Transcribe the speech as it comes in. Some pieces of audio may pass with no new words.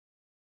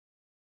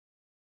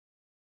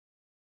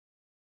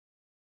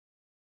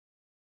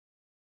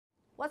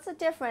What's the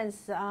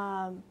difference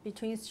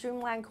between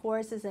Streamlined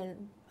courses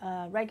and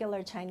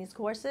regular Chinese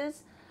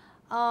courses?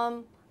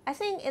 I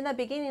think in the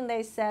beginning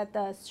they said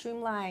the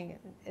Streamline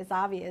is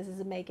obvious, is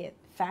to make it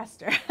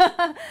faster.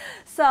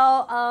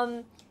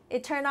 So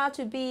it turned out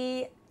to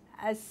be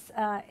as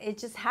it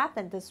just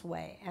happened this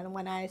way. And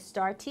when I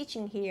start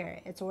teaching here,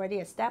 it's already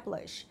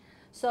established.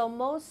 So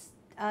most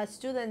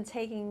students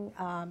taking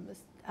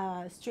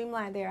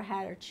Streamline, they are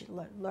heritage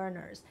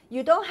learners.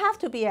 You don't have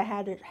to be a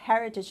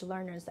heritage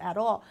learners at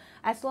all,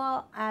 as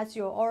long as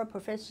your oral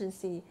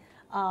proficiency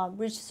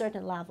reach a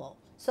certain level.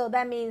 So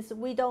that means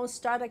we don't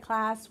start a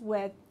class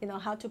with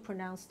how to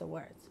pronounce the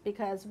words,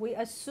 because we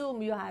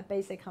assume you have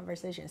basic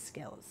conversation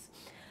skills.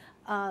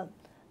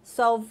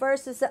 So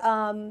versus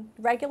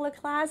regular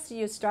class,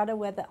 you started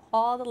with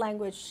all the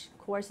language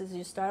courses.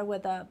 You start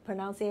with the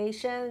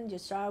pronunciation. You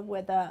start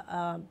with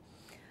the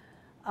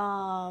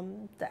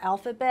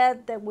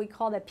alphabet that we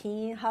call the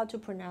pinyin, how to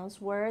pronounce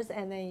words,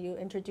 and then you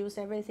introduce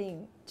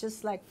everything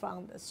just like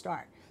from the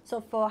start.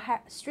 So for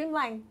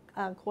Streamlined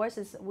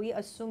courses, we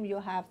assume you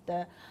have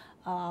the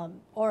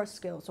oral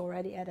skills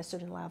already at a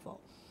certain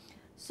level.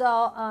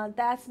 So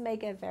that's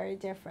make it very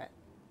different.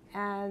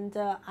 And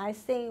I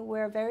think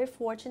we're very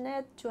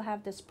fortunate to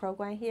have this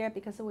program here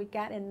because we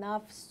get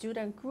enough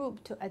student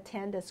group to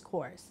attend this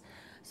course.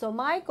 So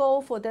my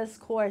goal for this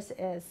course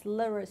is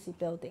literacy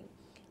building.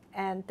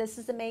 And this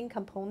is the main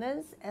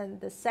components. And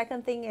the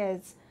second thing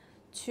is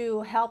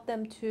to help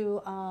them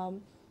to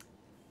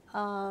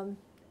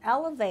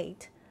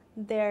elevate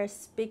their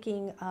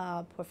speaking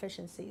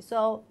proficiency.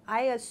 So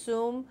I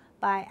assume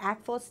by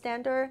ACTFL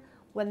standard,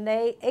 when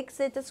they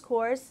exit this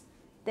course,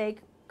 they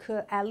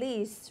could at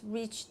least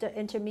reach the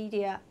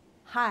intermediate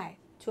high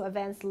to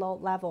advanced low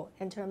level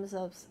in terms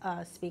of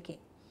speaking.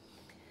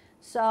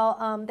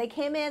 So they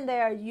came in,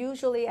 they're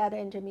usually at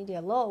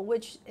intermediate low,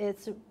 which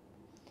is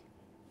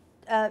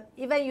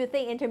even you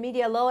think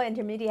intermediate low,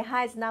 intermediate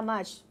high is not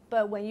much,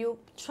 but when you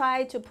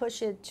try to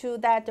push it to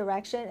that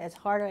direction, it's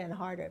harder and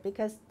harder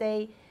because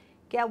they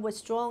get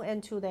withdrawn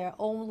into their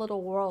own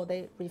little world.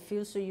 They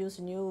refuse to use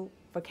new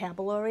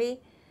vocabulary.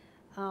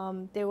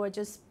 They will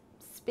just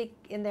speak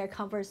in their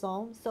comfort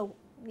zone, so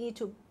need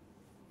to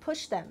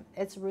push them.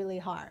 It's really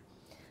hard.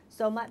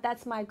 So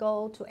that's my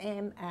goal, to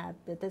aim at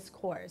this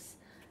course.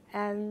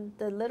 And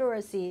the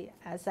literacy,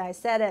 as I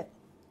said it,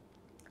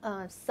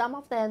 some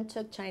of them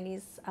took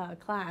Chinese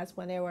class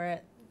when they were,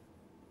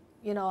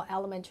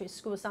 elementary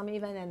school. Some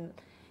even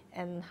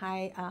in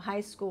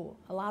high school.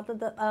 A lot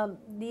of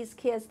these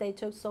kids, they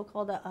took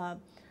so-called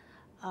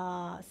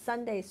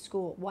Sunday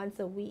school once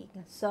a week.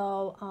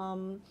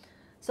 So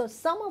so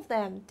some of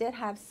them did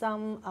have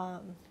some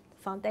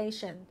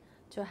foundation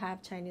to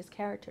have Chinese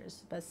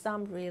characters, but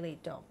some really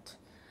don't.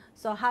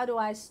 So how do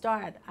I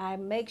start? I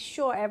make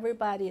sure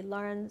everybody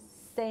learns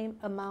same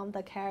amount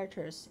of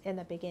characters in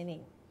the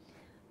beginning.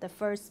 The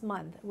first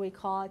month, we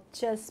call it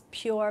just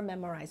pure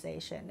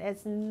memorization.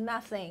 It's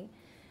nothing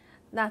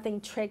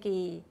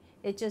tricky.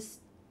 It just,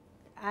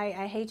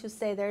 I hate to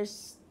say,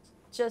 there's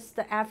just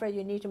the effort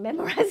you need to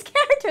memorize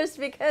characters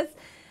because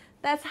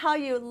that's how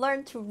you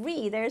learn to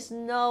read. There's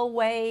no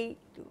way,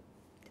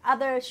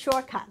 other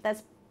shortcut.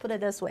 Let's put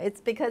it this way.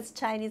 It's because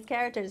Chinese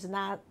characters,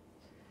 not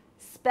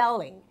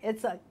spelling.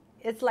 It's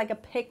like a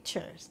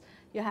pictures.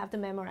 You have to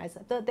memorize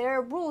it. There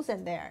are rules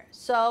in there.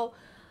 So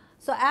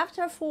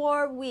after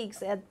 4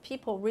 weeks,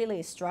 people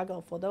really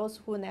struggle, for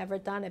those who never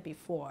done it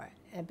before.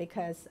 And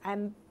because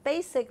I'm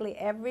basically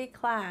every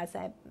class,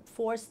 I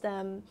force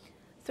them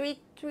three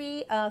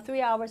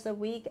hours a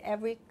week.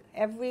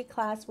 Every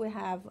class we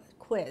have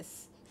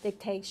quiz,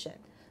 dictation.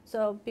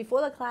 So before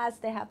the class,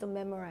 they have to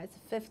memorize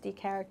 50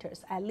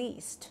 characters at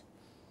least.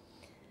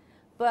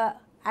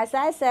 But as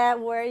I said,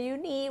 we're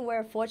unique.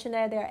 We're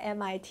fortunate they're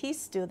MIT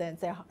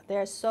students.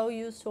 They're so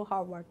used to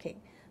hard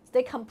working.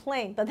 They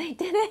complained, but they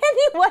did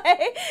it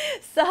anyway.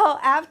 So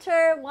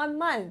after 1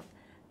 month,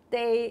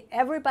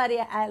 everybody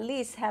at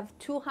least have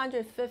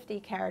 250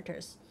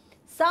 characters.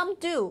 Some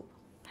do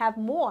have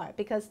more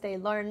because they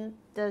learned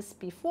this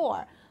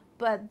before.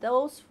 But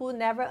those who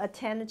never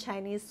attend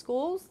Chinese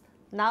schools,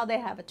 now they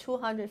have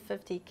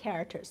 250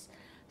 characters.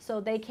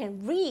 So they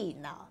can read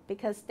now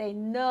because they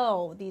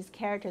know these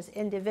characters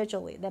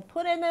individually. They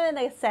put it in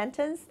a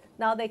sentence,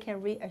 now they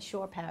can read a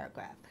short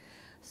paragraph.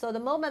 So the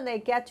moment they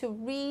get to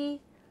read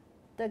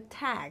the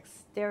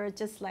text, they're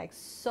just like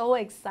so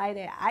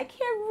excited. I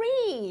can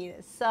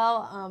read.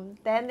 So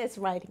then it's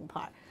writing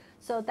part.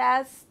 So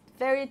that's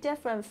very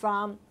different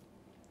from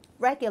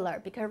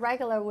regular, because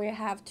regular we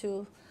have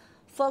to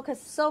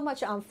focus so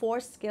much on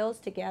 4 skills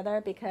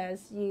together,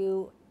 because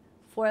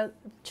for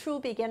true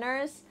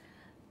beginners,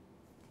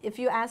 if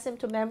you ask them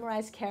to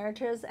memorize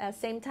characters at the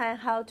same time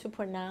how to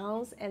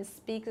pronounce and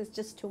speak is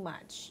just too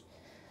much.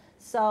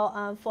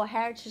 So for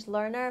heritage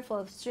learner,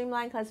 for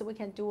Streamlined class, we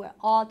can do it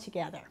all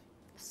together.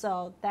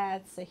 So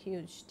that's a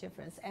huge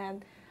difference.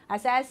 And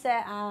as I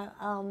said,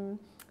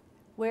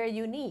 we're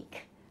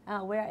unique.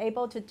 we're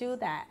able to do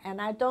that.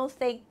 And I don't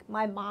think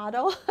my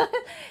model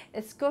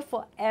is good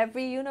for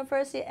every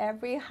university,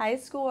 every high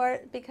school,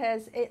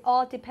 because it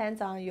all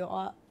depends on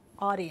your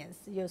audience,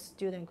 your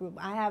student group.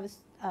 I have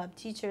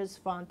teachers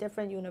from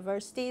different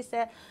universities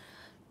that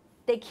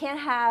they can't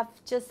have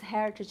just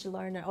heritage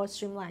learner or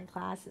streamlined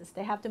classes.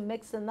 They have to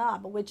mix them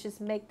up, which is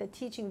make the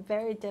teaching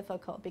very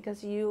difficult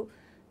because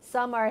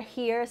some are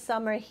here,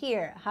 some are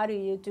here. How do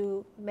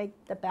you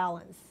make the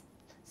balance?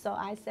 So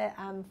I said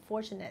I'm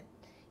fortunate.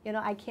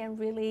 I can't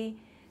really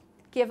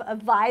give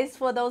advice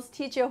for those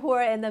teachers who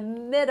are in the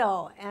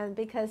middle, and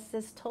because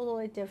it's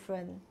totally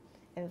different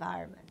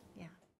environment.